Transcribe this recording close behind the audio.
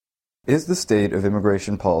Is the state of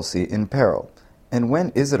immigration policy in peril? And when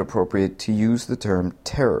is it appropriate to use the term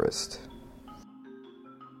terrorist?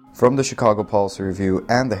 From the Chicago Policy Review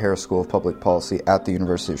and the Harris School of Public Policy at the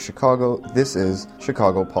University of Chicago, this is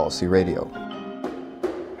Chicago Policy Radio.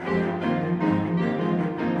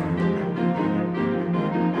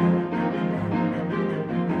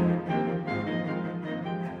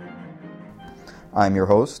 I'm your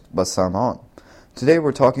host, Bassam On. Today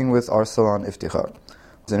we're talking with Arsalan Iftikhar,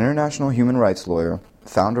 an international human rights lawyer,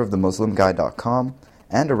 founder of TheMuslimGuy.com,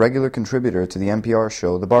 and a regular contributor to the NPR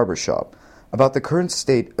show The Barbershop, about the current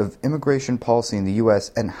state of immigration policy in the U.S.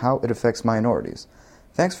 and how it affects minorities.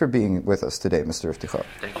 Thanks for being with us today, Mr. Iftikhar.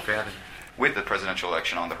 Thank you for having me. With the presidential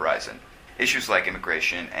election on the horizon, issues like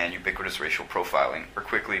immigration and ubiquitous racial profiling are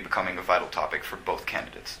quickly becoming a vital topic for both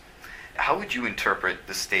candidates. How would you interpret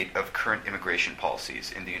the state of current immigration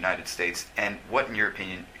policies in the United States, and what, in your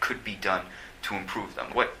opinion, could be done to improve them?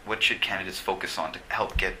 What should candidates focus on to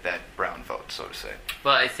help get that brown vote, so to say?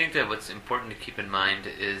 Well, I think that what's important to keep in mind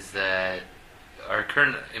is that our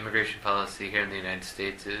current immigration policy here in the United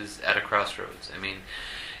States is at a crossroads. I mean,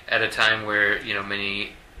 at a time where,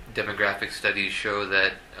 many demographic studies show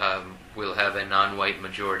that we'll have a non-white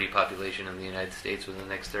majority population in the United States within the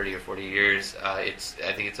next 30 or 40 years, I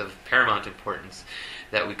think it's of paramount importance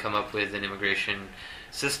that we come up with an immigration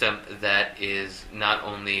system that is not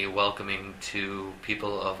only welcoming to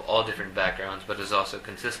people of all different backgrounds, but is also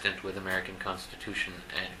consistent with American Constitution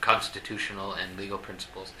and constitutional and legal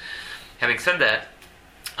principles. Having said that,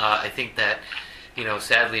 I think that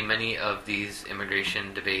sadly, many of these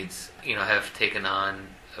immigration debates, have taken on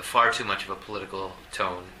far too much of a political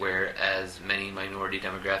tone, whereas many minority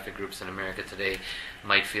demographic groups in America today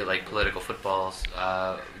might feel like political footballs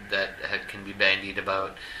that can be bandied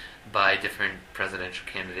about by different presidential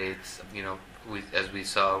candidates, as we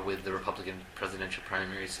saw with the Republican presidential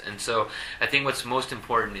primaries. And so I think what's most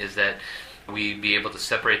important is that we be able to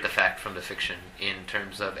separate the fact from the fiction in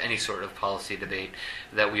terms of any sort of policy debate,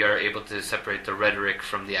 that we are able to separate the rhetoric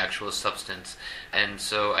from the actual substance. And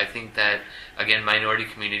so I think that, again, minority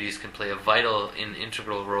communities can play a vital and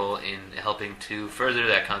integral role in helping to further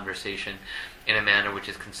that conversation in a manner which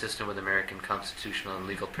is consistent with American constitutional and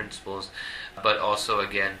legal principles, but also,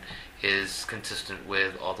 again, is consistent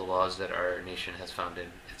with all the laws that our nation has founded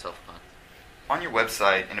itself upon. On your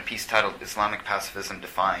website, in a piece titled Islamic Pacifism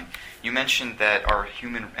Defined, you mentioned that our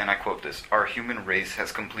human, and I quote this, our human race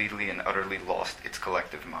has completely and utterly lost its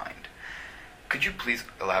collective mind. Could you please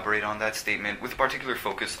elaborate on that statement with a particular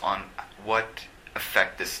focus on what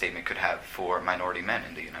effect this statement could have for minority men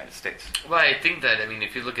in the United States? Well, I think that,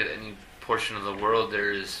 if you look at any portion of the world,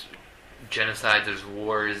 there's genocide, there's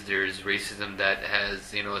wars, there's racism that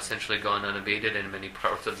has, essentially gone unabated in many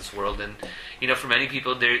parts of this world. And, for many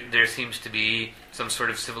people, there seems to be some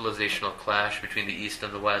sort of civilizational clash between the East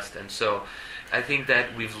and the West. And so I think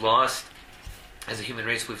that we've lost, as a human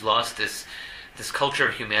race, we've lost this culture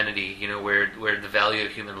of humanity, where the value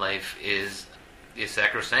of human life is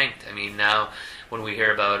sacrosanct. Now when we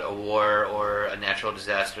hear about a war or a natural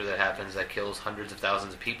disaster that happens that kills hundreds of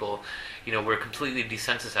thousands of people, we're completely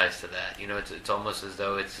desensitized to that. It's almost as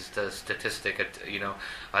though it's just a statistic,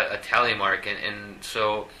 a tally mark. And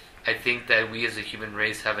so I think that we as a human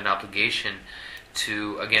race have an obligation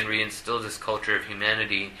to, again, reinstill this culture of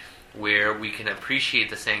humanity where we can appreciate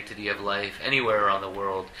the sanctity of life anywhere around the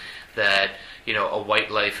world, that a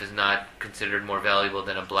white life is not considered more valuable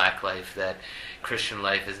than a black life, that Christian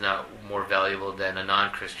life is not more valuable than a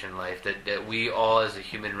non-Christian life, that we all as a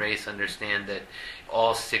human race understand that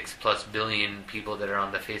all 6+ billion people that are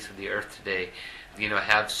on the face of the earth today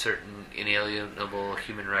have certain inalienable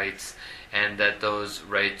human rights, and that those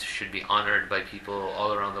rights should be honored by people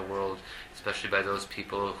all around the world, especially by those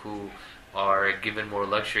people who are given more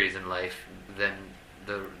luxuries in life than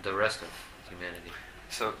the rest of humanity.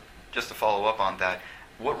 So, just to follow up on that,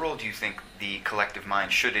 what role do you think the collective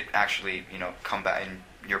mind, should it actually, come back, in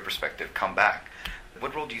your perspective, come back,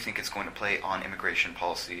 what role do you think it's going to play on immigration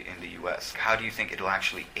policy in the U.S.? How do you think it'll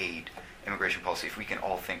actually aid immigration policy if we can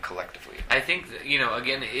all think collectively? I think,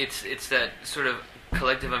 again, it's that sort of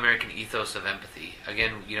collective American ethos of empathy.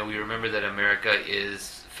 Again, we remember that America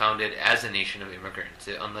is founded as a nation of immigrants.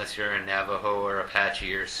 Unless you're a Navajo or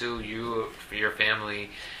Apache or Sioux, your family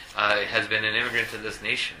has been an immigrant to this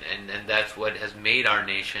nation, and that's what has made our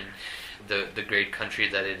nation the great country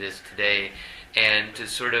that it is today. And to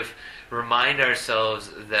sort of remind ourselves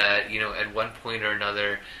that, at one point or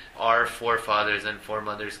another, our forefathers and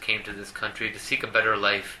foremothers came to this country to seek a better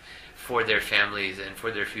life for their families and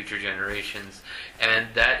for their future generations. And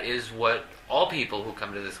that is what all people who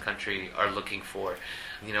come to this country are looking for.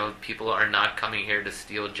 People are not coming here to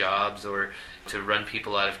steal jobs or to run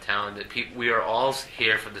people out of town. We are all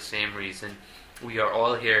here for the same reason. We are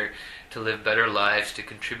all here to live better lives, to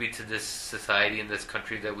contribute to this society and this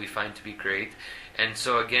country that we find to be great. And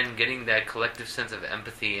so again, getting that collective sense of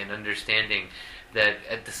empathy and understanding that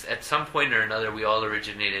at some point or another we all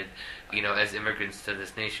originated, as immigrants to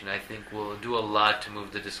this nation, I think will do a lot to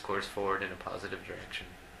move the discourse forward in a positive direction.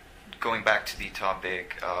 Going back to the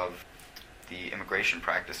topic of the immigration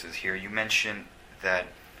practices here, you mentioned that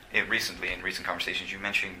in recent conversations, you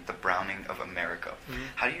mentioned the browning of America. Mm-hmm.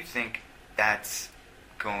 How do you think that's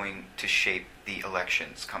going to shape the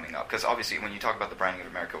elections coming up? Because obviously when you talk about the browning of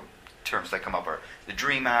America, terms that come up are the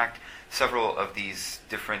DREAM Act, several of these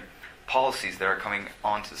different policies that are coming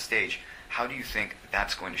onto the stage. How do you think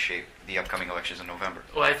that's going to shape the upcoming elections in November?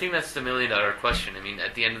 Well, I think that's the million-dollar question. I mean,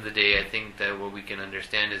 at the end of the day, I think that what we can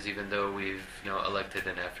understand is even though we've elected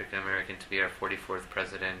an African-American to be our 44th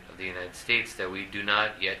president of the United States, that we do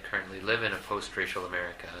not yet currently live in a post-racial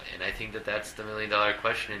America. And I think that that's the million-dollar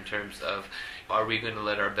question in terms of, are we going to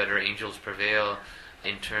let our better angels prevail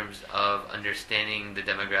in terms of understanding the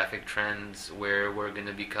demographic trends where we're going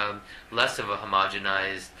to become less of a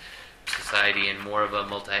homogenized society and more of a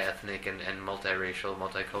multi-ethnic and multiracial,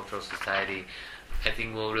 multicultural society. I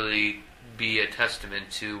think will really be a testament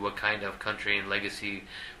to what kind of country and legacy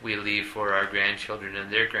we leave for our grandchildren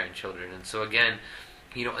and their grandchildren. And so again,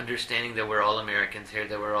 understanding that we're all Americans here,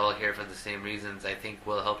 that we're all here for the same reasons, I think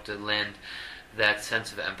will help to lend that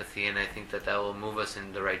sense of empathy, and I think that will move us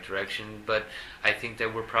in the right direction. But I think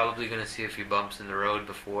that we're probably going to see a few bumps in the road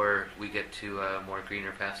before we get to more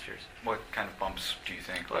greener pastures. What kind of bumps do you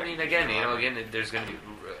think? Well, I mean, again, there's going to be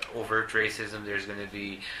overt racism. There's going to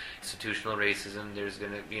be institutional racism. There's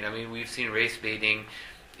going to, we've seen race baiting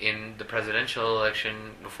in the presidential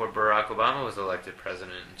election before Barack Obama was elected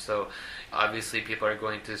president. So obviously, people are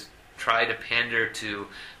going to try to pander to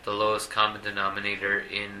the lowest common denominator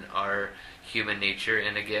in our human nature.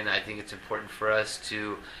 And again, I think it's important for us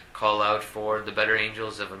to call out for the better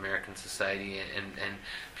angels of American society and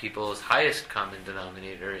people's highest common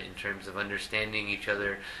denominator in terms of understanding each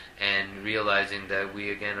other and realizing that we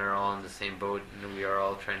again are all in the same boat and we are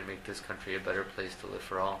all trying to make this country a better place to live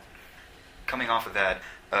for all. Coming off of that,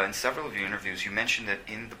 in several of your interviews you mentioned that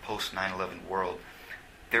in the post 9/11 world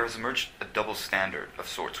there has emerged a double standard of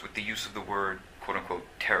sorts with the use of the word quote-unquote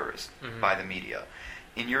terrorist by the media.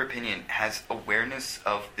 In your opinion, has awareness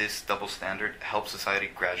of this double standard helped society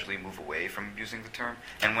gradually move away from using the term?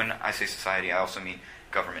 And when I say society, I also mean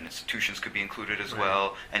government institutions could be included as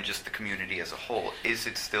well, and just the community as a whole. Is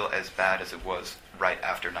it still as bad as it was right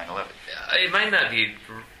after 9/11? It might not be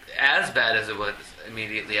as bad as it was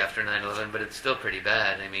immediately after 9/11, but it's still pretty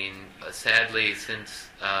bad. I mean, sadly, since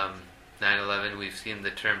 9/11, we've seen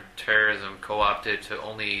the term terrorism co-opted to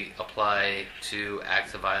only apply to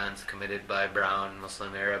acts of violence committed by brown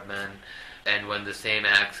Muslim Arab men. And when the same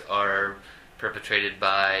acts are perpetrated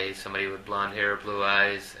by somebody with blonde hair, blue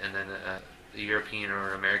eyes, and then a European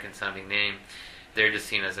or American sounding name, they're just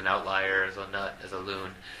seen as an outlier, as a nut, as a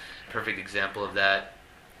loon. Perfect example of that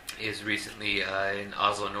is recently in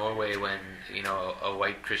Oslo, Norway, when a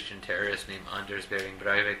white Christian terrorist named Anders Behring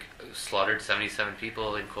Breivik slaughtered 77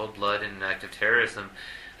 people in cold blood in an act of terrorism.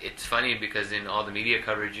 It's funny because in all the media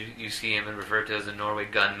coverage, you see him referred to as a Norway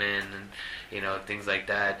gunman and things like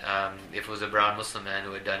that. If it was a brown Muslim man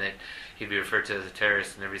who had done it, he'd be referred to as a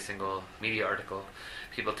terrorist in every single media article.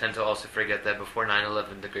 People tend to also forget that before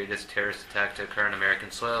 9/11, the greatest terrorist attack to occur on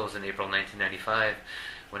American soil was in April 1995.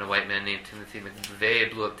 When a white man named Timothy McVeigh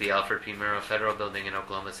blew up the Alfred P. Murrah Federal Building in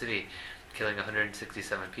Oklahoma City, killing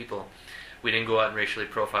 167 people. We didn't go out and racially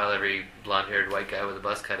profile every blonde-haired white guy with a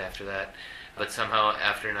buzz cut after that. But somehow,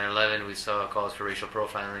 after 9/11, we saw calls for racial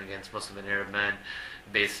profiling against Muslim and Arab men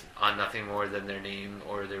based on nothing more than their name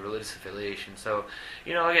or their religious affiliation. So,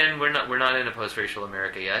 again, we're not in a post-racial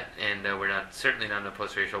America yet, and we're certainly not in a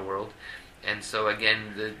post-racial world. And so,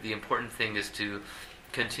 again, the important thing is to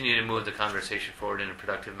continue to move the conversation forward in a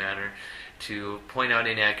productive manner, to point out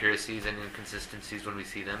inaccuracies and inconsistencies when we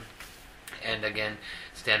see them, and again,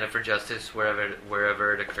 stand up for justice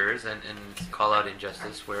wherever it occurs, and call out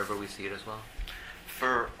injustice wherever we see it as well.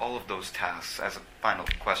 For all of those tasks, as a final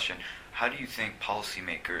question, how do you think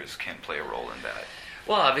policymakers can play a role in that?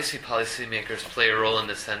 Well, obviously policymakers play a role in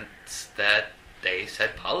the sense that they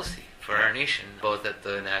set policy for our nation, both at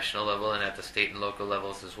the national level and at the state and local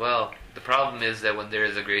levels as well. The problem is that when there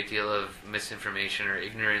is a great deal of misinformation or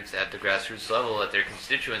ignorance at the grassroots level, at their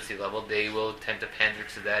constituency level, they will tend to pander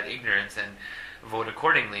to that ignorance and vote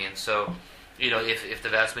accordingly. And so, if the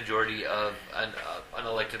vast majority of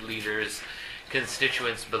unelected leaders'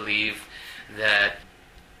 constituents believe that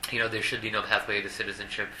there should be no pathway to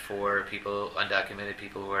citizenship for people, undocumented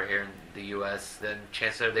people who are here in the U.S., then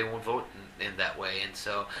chances are they won't vote in that way. And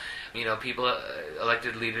so, people,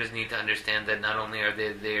 elected leaders need to understand that not only are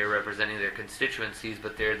they there representing their constituencies,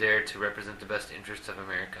 but they're there to represent the best interests of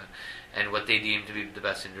America and what they deem to be the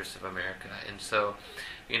best interests of America. And so,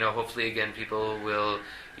 hopefully, again, people will,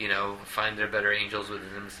 find their better angels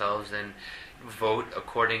within themselves and vote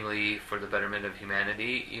accordingly for the betterment of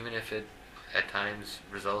humanity, even if it at times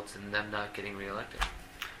results in them not getting reelected.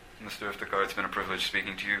 Mr. Iftikhar, it's been a privilege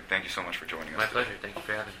speaking to you. Thank you so much for joining us. My pleasure. Thank you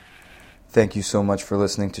for having me. Thank you so much for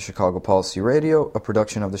listening to Chicago Policy Radio, a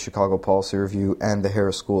production of the Chicago Policy Review and the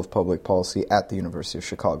Harris School of Public Policy at the University of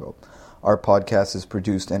Chicago. Our podcast is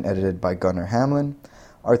produced and edited by Gunnar Hamlin.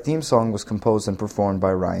 Our theme song was composed and performed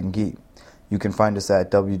by Ryan Gee. You can find us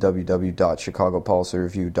at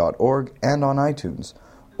www.chicagopolicyreview.org and on iTunes,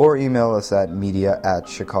 or email us at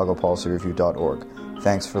media@chicagopolicyreview.org.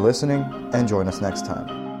 Thanks for listening, and join us next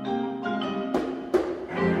time.